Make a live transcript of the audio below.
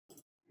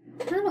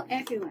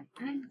everyone,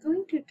 I'm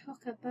going to talk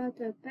about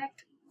the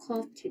back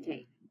cloth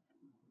today.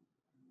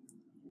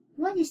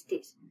 What is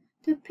this?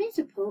 The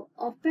principle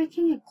of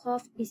backing a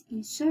cloth is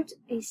insert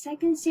a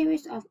second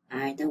series of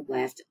either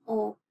weft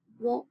or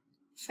warp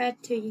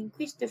thread to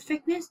increase the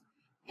thickness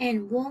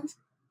and warmth,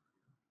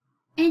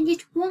 and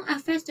it won't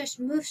affect the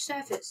smooth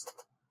surface.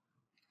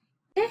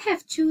 They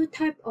have two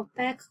types of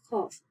back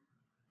cloth.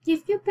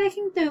 If you're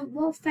backing the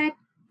warp thread,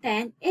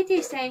 then it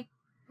is a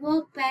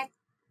warp back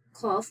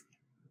cloth.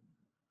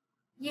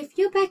 If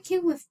you're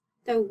backing with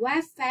the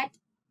weft thread,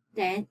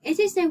 then it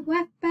is a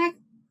weft back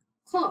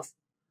cloth.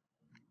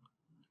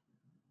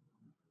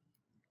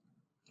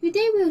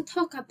 Today we'll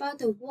talk about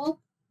the warp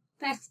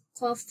back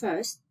cloth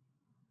first.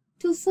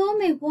 To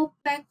form a warp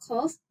back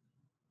cloth,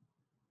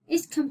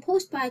 it's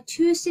composed by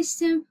two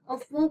systems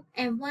of warp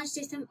and one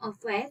system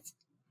of weft,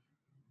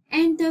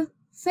 and the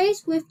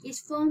face width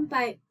is formed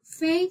by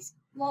face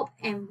warp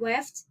and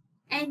weft,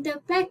 and the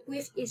back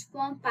width is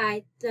formed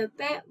by the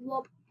back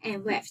warp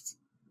and weft.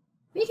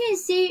 We can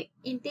see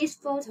in this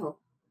photo,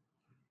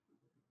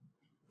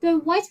 the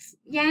white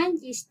yarn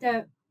is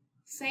the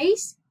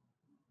face,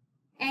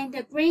 and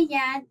the gray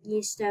yarn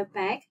is the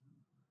back.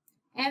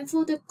 And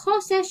for the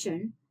cross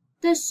section,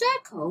 the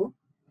circle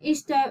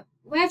is the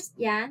weft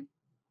yarn,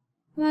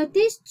 while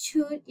this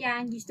two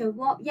yarn is the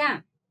warp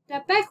yarn.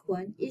 The back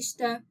one is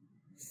the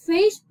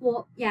face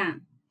warp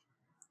yarn.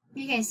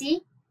 You can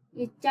see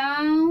it's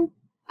down,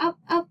 up,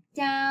 up,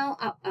 down,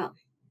 up, up.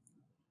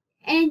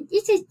 And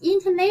it is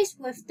interlaced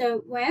with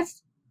the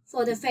weft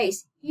for the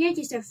face. Here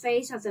is the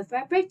face of the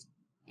fabric,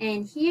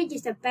 and here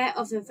is the back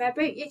of the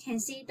fabric. You can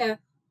see the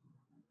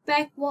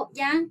back warp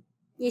yarn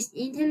is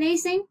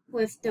interlacing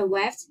with the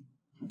weft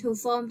to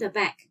form the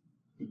back.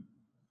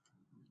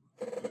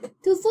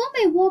 To form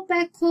a warp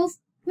back cloth,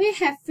 we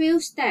have few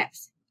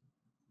steps.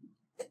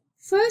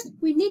 First,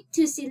 we need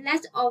to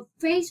select our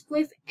face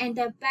width and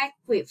the back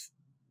width.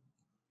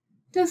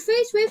 The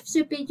face width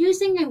should be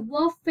using a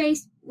warp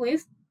face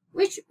width,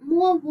 which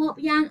more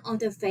warp yarn on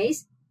the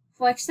face.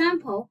 For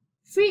example,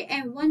 3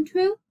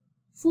 1/2,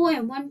 4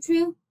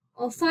 1/2,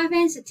 or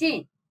 5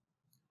 16.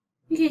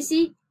 You can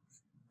see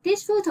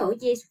this photo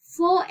is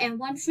 4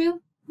 1/2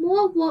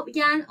 more warp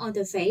yarn on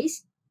the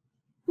face,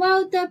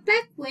 while the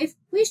back width,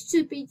 we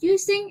should be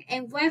using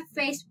a weft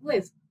face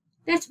width,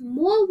 that's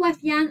more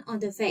weft yarn on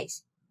the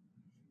face,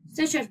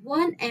 such as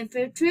 1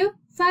 3/2,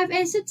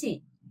 5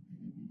 16.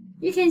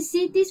 You can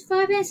see this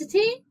 5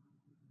 16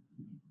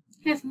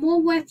 have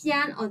more weft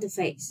yarn on the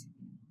face.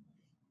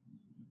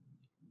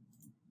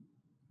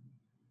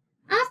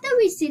 After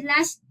we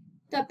select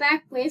the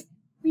back width,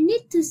 we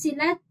need to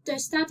select the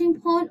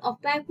starting point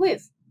of back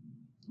width.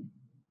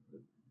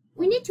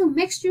 We need to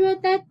make sure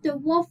that the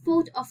warp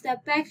fold of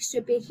the back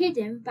should be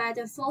hidden by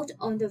the fold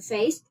on the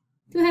face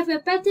to have a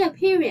better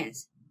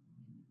appearance.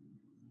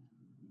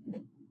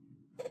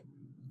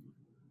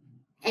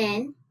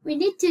 And we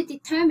need to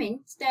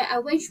determine the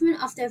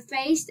arrangement of the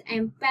face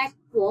and back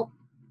warp.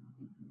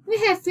 We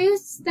have few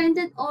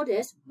standard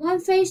orders: 1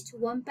 face to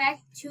 1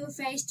 back, 2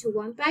 face to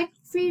 1 back,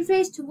 3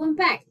 face to 1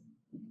 back.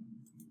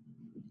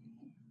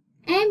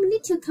 And we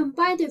need to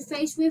combine the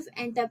face width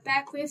and the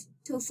back width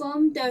to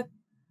form the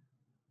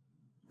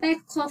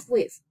back cloth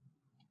width.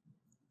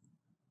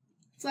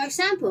 For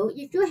example,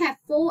 if you have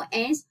 4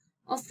 ends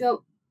of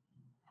your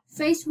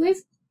face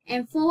width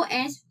and 4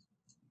 ends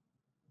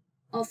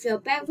of your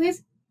back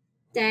width,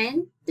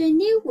 then the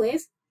new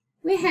width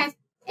we have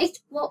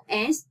 8 warp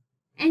ends,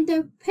 and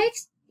the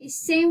pegs is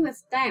same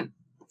with them,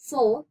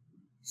 4.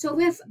 So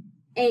we have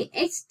a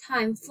 8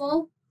 times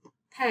 4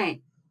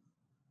 plan.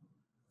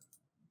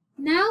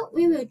 Now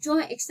we will draw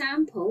an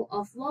example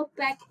of warp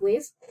back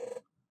width.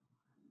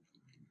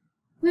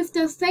 With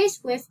the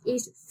face width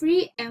is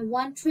 3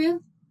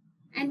 1/2,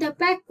 and the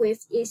back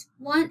width is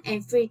 1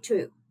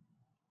 3/2.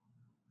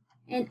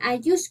 And I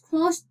use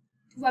cross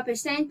to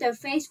represent the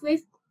face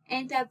width,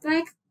 and the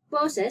back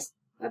bosses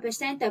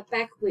represent the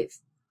back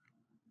width.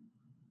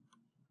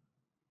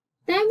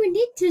 Then we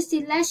need to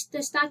select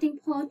the starting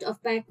point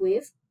of back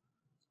width.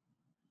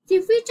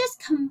 If we just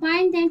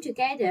combine them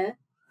together,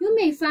 you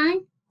may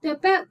find the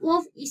back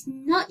warp is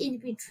not in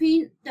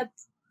between the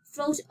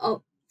folds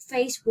of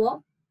face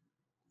warp.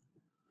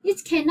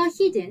 It cannot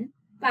hidden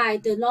by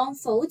the long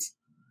folds.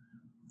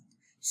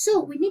 So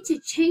we need to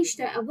change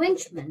the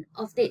arrangement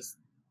of this.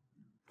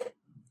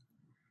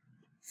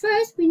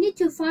 First, we need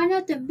to find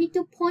out the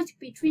middle point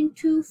between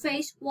two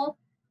face warp.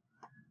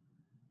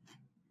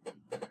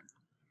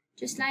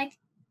 Just like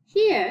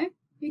here,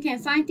 you can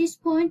find this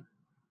point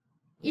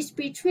is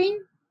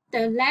between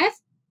the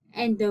left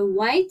and the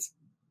right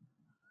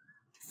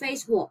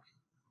face warp.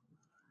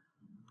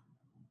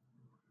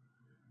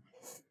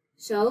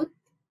 So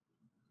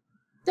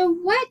the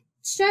white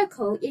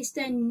circle is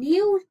the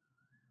new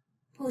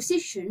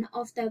position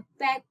of the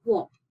back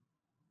warp.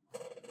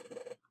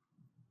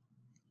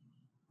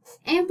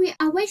 And we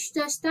arrange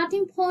the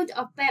starting point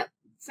of back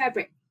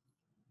fabric.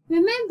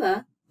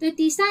 Remember, the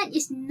design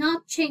is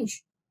not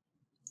changed.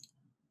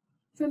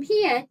 From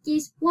here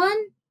is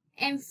 1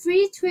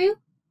 3/2,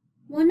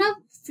 1 up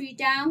 3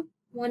 down,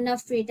 1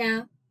 up, 3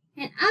 down.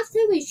 And after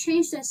we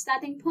change the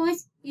starting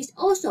point, it's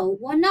also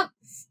 1 up,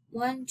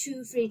 1,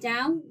 2, 3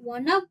 down,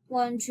 1 up,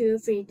 1, 2,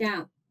 3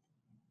 down.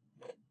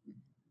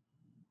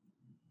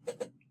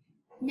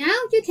 Now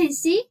you can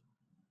see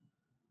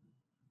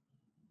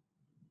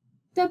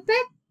the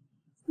back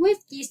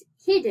width is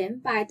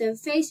hidden by the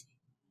face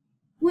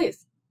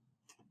width.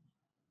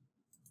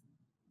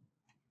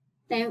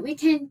 Then we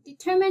can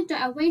determine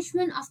the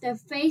arrangement of the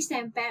face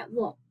and back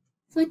warp.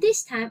 For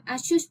this time, I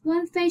choose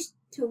one face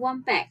to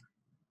one back.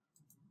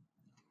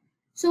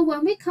 So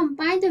when we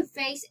combine the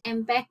face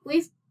and back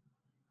width,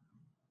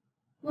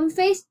 one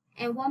face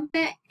and one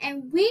back,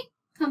 and we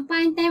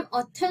combine them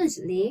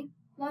alternately,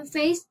 one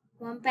face,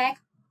 one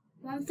back,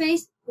 one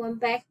face, one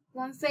back,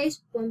 one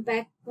face, one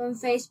back, one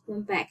face,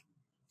 one back.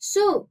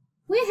 So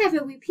we have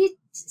a repeat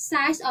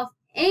size of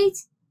 8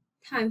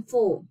 times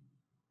 4.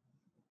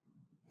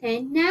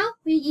 Then now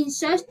we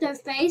insert the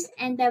face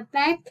and the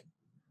back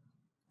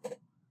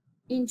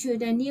into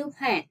the new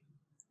plan.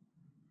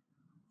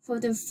 For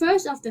the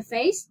first of the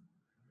face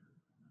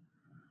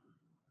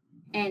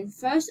and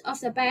first of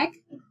the back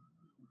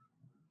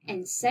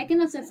and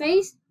second of the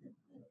face,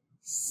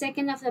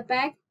 second of the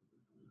back,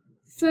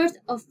 third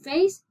of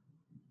face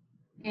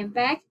and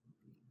back,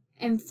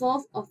 and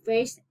fourth of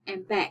face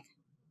and back.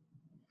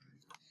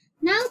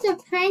 Now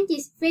the plan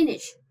is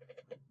finished.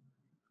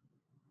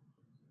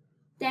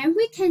 Then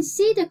we can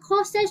see the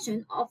cross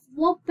section of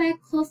warp back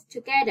curve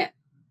together.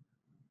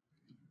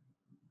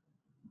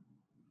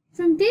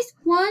 From this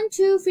 1,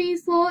 2, 3,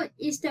 4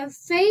 is the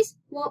face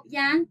warp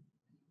yarn,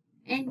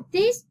 and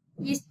this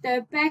is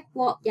the back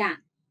warp yarn.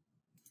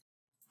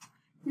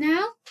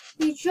 Now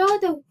we draw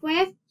the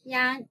weft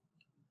yarn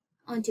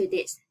onto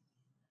this.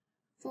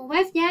 For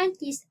weft yarn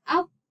is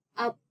up,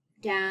 up,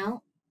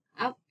 down,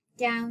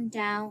 down,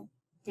 down,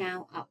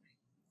 down, up.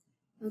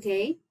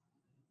 Okay.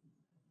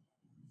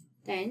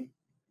 Then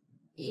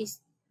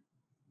is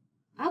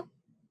up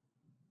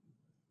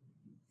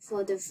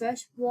for the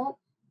first warp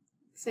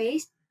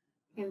face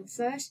and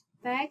first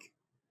back,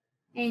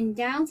 and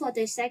down for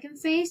the second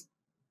face,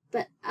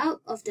 but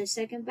out of the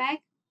second back,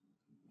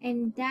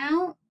 and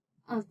down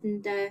of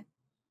the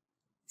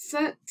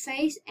third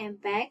face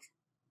and back,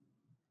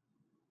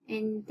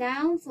 and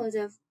down for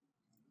the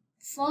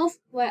fourth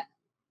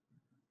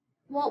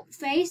warp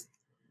face,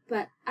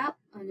 but up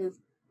on the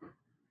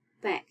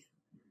back.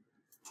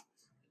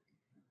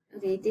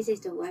 Okay, this is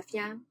the weft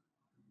yarn.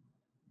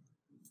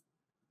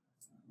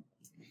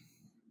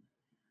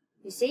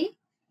 You see?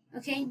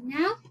 Okay,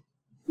 now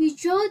we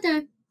draw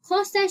the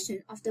cross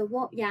section of the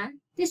warp yarn.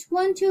 This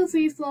 1, 2,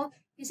 3, 4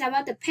 is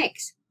about the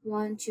pegs.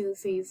 1, 2,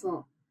 3,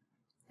 4.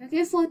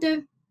 Okay, for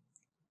the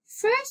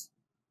first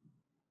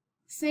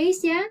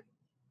face yarn,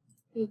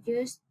 we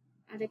use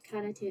other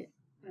color to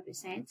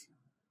represent.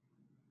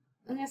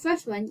 Okay,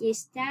 first one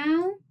is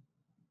down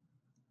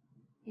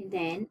and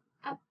then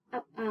up,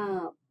 up,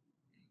 up.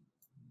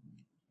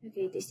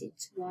 Okay, this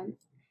is one.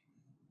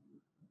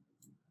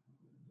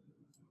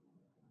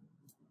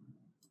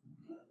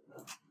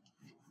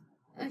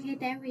 Okay,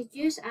 then we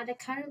use other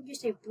color,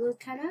 use a blue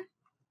color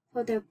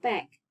for the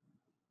back.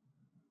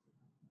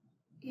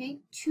 Okay,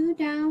 2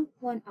 down,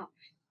 1 up.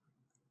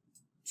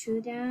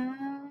 2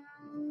 down,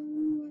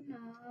 1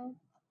 up,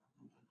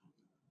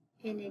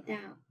 and then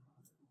down.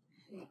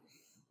 Okay,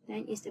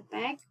 then is the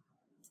back.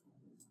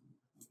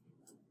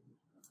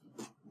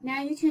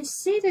 Now you can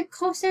see the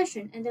cross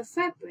section and the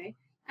fabric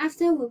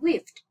after we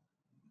weaved.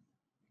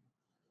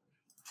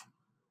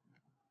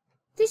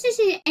 This is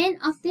the end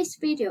of this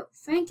video.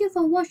 Thank you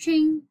for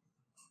watching.